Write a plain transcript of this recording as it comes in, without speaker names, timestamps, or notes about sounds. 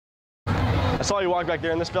I saw you walk back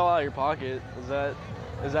there and this fell out of your pocket.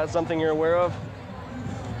 Is that something you're aware of?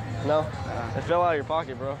 No? It fell out of your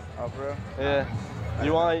pocket, bro. Oh, bro? Yeah.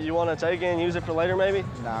 You want to take it and use it for later, maybe?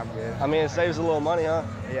 Nah, I'm good. I mean, it saves a little money, huh?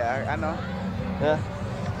 Yeah, I know. Yeah.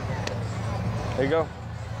 There you go.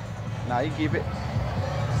 Nah, you keep it.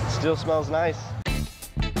 Still smells nice.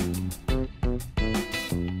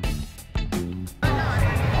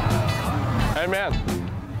 Hey, man.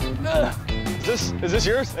 Is this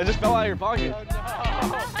yours? It just fell out of your pocket. Oh,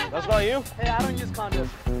 no. That's not you? Hey, I don't use condoms.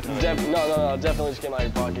 No, definitely just came out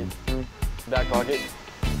of your pocket. Back pocket.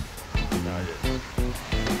 No, I didn't.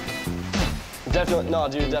 Definitely, no,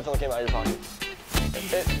 dude, it definitely came out of your pocket.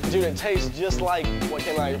 Dude, it tastes just like what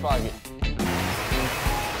came out of your pocket.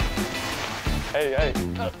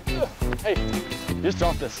 Hey, just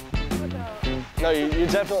drop this. No, you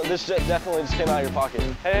definitely, this shit definitely just came out of your pocket.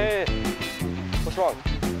 Hey, what's wrong?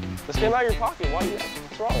 This came out of your pocket,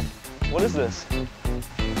 what's wrong? What is this?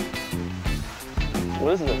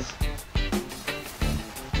 What is this?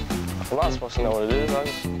 I'm not supposed to know what it is, I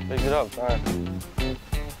just picked it up. All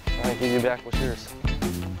right, give you back what's yours.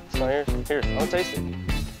 It's not yours? Here, I'll taste it.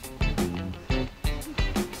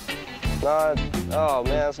 Nah, oh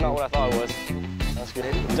man, that's not what I thought it was. That's good.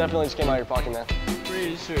 It definitely just came out of your pocket, man.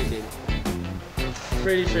 Pretty sure it did.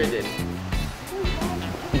 Pretty sure it did.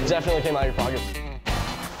 It definitely came out of your pocket.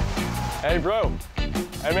 Hey, bro.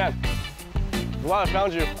 Hey, man. I'm glad I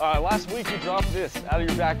found you. Last week you dropped this out of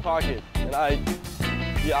your back pocket, and I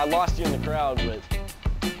lost you in the crowd, but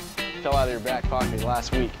it fell out of your back pocket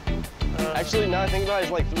last week. Actually, now I think about it,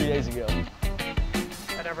 it's like 3 days ago.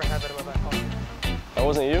 I never have it in my back pocket. That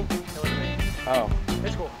wasn't you? That wasn't me. Oh.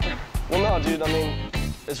 It's cool. Well, no, dude, I mean,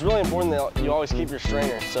 it's really important that you always keep your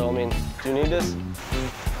strainer. So, I mean, do you need this?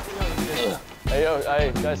 Hey, yo,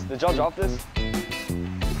 hey, guys, did y'all drop this?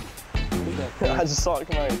 I just saw it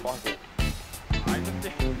come out of your pocket. I don't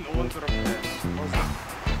think no one dropped that.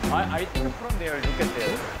 I think from there, look at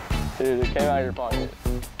there. Dude, it came out of your pocket.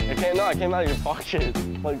 It came out of your pocket.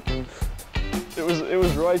 Like, it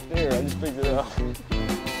was right there. I just picked it up.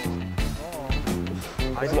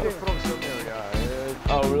 I think from somewhere, yeah.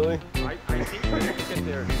 Oh, really? I think look at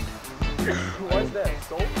there. What's that?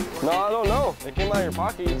 Soap? No, I don't know. It came out of your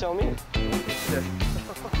pocket. You tell me.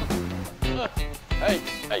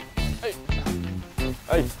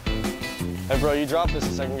 Hey, bro, you dropped this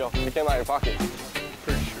a second ago. It came out of your pocket.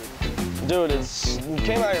 Pretty sure. Dude, it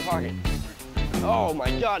came out of your pocket. Oh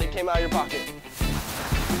my God, it came out of your pocket.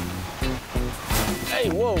 Hey,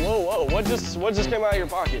 whoa. What just came out of your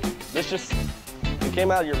pocket? It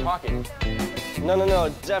came out of your pocket. No,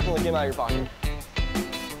 it definitely came out of your pocket.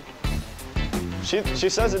 She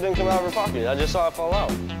says it didn't come out of her pocket. I just saw it fall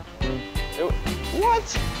out.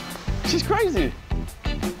 What? She's crazy.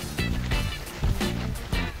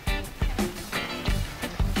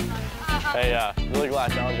 Hey, really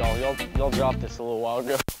glad I found y'all. Y'all dropped this a little while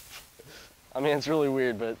ago. I mean, it's really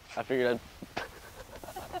weird, but I figured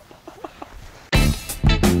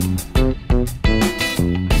I'd